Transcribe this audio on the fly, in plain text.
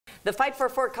The fight for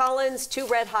Fort Collins, 2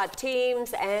 red-hot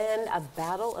teams, and a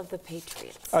battle of the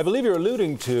Patriots. I believe you're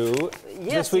alluding to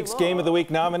this week's Game of the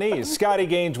Week nominees. Scotty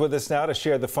Gaines with us now to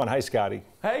share the fun. Hi, Scotty.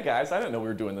 Hey, guys. I didn't know we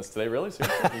were doing this today, really.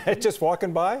 Seriously. Just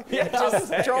walking by? Yeah, just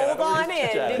strolled on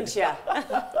in, didn't you?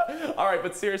 All right,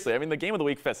 but seriously, I mean, the Game of the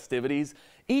Week festivities,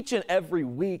 each and every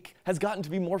week has gotten to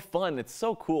be more fun. It's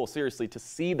so cool, seriously, to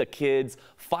see the kids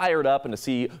fired up and to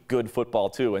see good football,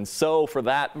 too. And so, for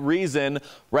that reason,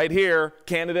 right here,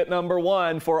 candidate number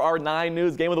 1 for our 9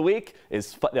 News Game of the Week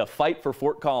is the fight for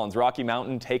Fort Collins. Rocky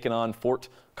Mountain taking on Fort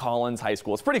Collins High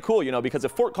School. It's pretty cool, you know, because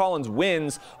if Fort Collins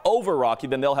wins over Rocky,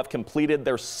 then they'll have completed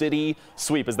their city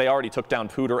sweep, as they already took down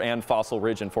Pooter and Fossil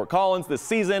Ridge in Fort Collins this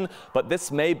season. But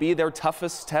this may be their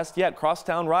toughest test yet.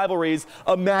 Crosstown rivalries,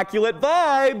 immaculate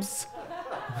vibes.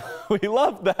 We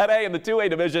love that. Hey, in the 2A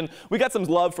division, we got some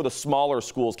love for the smaller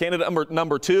schools. Candidate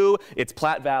number 2, it's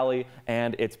Platte Valley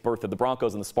and it's Berthoud. The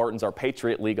Broncos and the Spartans are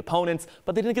Patriot League opponents,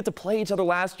 but they didn't get to play each other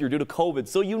last year due to COVID.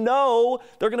 So you know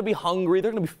they're going to be hungry.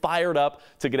 They're going to be fired up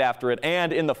to get after it.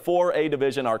 And in the 4A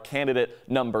division, our candidate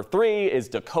number 3 is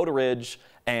Dakota Ridge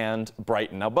and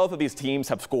Brighton. Now, both of these teams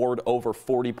have scored over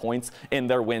 40 points in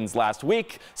their wins last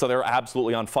week, so they're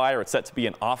absolutely on fire. It's set to be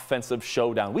an offensive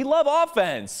showdown. We love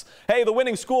offense. Hey, the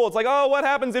winning school, it's like, oh, what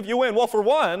happens if you win? Well, for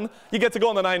one, you get to go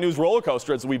on the 9 News roller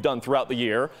coaster, as we've done throughout the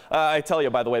year. I tell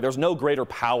you, by the way, there's no greater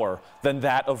power than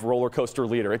that of roller coaster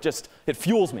leader. It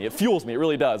fuels me. It fuels me. It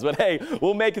really does. But hey,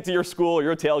 we'll make it to your school,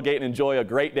 your tailgate, and enjoy a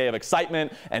great day of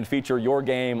excitement and feature your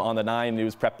game on the 9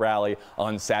 News Prep Rally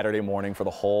on Saturday morning for the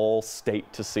whole state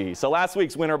to see. So last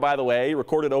week's winner, by the way,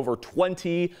 recorded over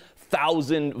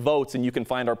 20,000 votes, and you can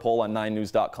find our poll on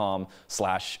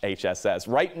 9news.com/HSS.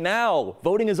 Right now,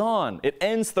 voting is on. It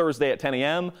ends Thursday at 10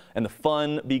 a.m., and the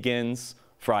fun begins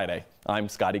Friday. I'm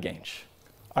Scotty Gaines.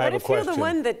 What if you're the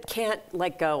one that can't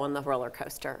let go on the roller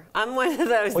coaster? I'm one of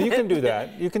those. Well, you can do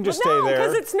that. You can just stay there. No,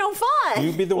 because it's no fun.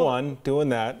 You be the one doing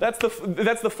that. That's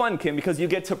the fun, Kim, because you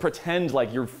get to pretend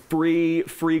like you're free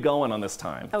going on this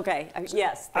time. Okay.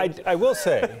 Yes. I will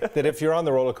say that if you're on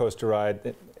the roller coaster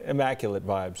ride, immaculate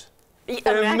vibes.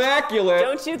 Immaculate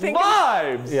Don't you think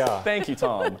vibes. Yeah. Thank you,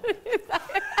 Tom.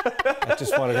 I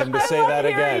just wanted him to say that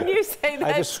again. You say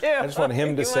that I just want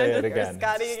him to say it again.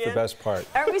 It's the best part.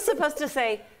 Are we supposed to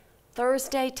say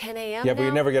Thursday, 10 a.m. Yeah, but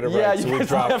we never get it right, yeah, so we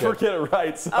never get it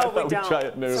right. So we don't. Try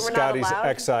it new. So we're Scotty's not allowed?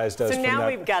 excised us So from now that.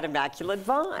 we've got immaculate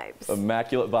vibes.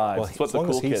 Immaculate vibes. Well, That's what the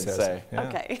cool kids say. Yeah.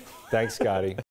 Okay. Thanks, Scotty.